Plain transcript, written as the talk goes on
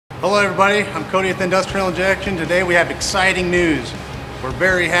Hello everybody, I'm Cody with Industrial Injection. Today we have exciting news. We're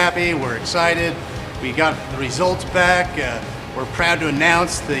very happy, we're excited. We got the results back. We're proud to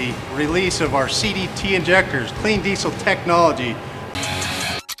announce the release of our CDT injectors, clean diesel technology.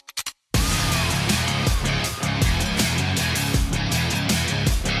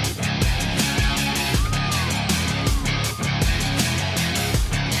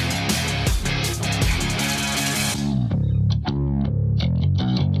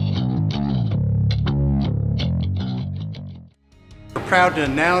 Proud to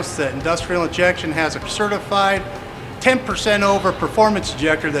announce that Industrial Injection has a certified 10% over performance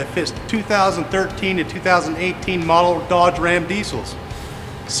injector that fits 2013 to 2018 model Dodge Ram diesels.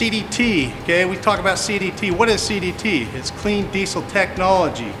 CDT, okay, we talk about CDT. What is CDT? It's clean diesel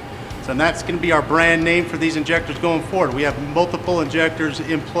technology. So that's going to be our brand name for these injectors going forward. We have multiple injectors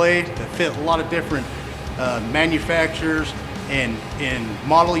in play that fit a lot of different manufacturers and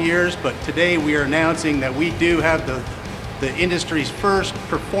model years, but today we are announcing that we do have the industry's first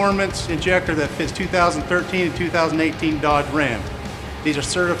performance injector that fits 2013 and 2018 Dodge Ram. These are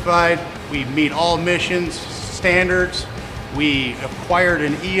certified. We meet all emissions standards. We acquired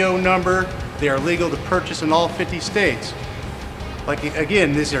an EO number. They are legal to purchase in all 50 states. Like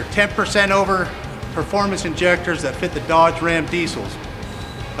again, these are 10% over performance injectors that fit the Dodge Ram diesels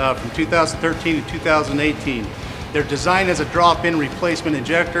from 2013 to 2018. They're designed as a drop-in replacement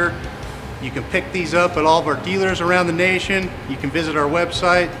injector. You can pick these up at all of our dealers around the nation. You can visit our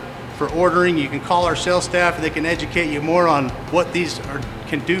website for ordering. You can call our sales staff and they can educate you more on what these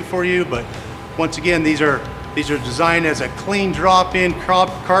can do for you. But once again, these are designed as a clean drop-in,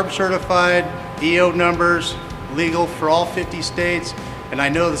 carb certified, EO numbers, legal for all 50 states. And I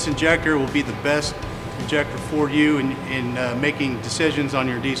know this injector will be the best injector for you in making decisions on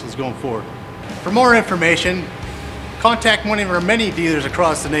your diesels going forward. For more information, contact one of our many dealers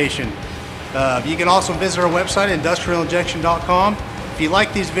across the nation. You can also visit our website, industrialinjection.com. If you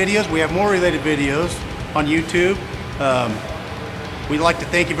like these videos, we have more related videos on YouTube. We'd like to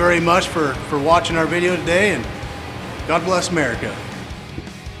thank you very much for watching our video today, and God bless America.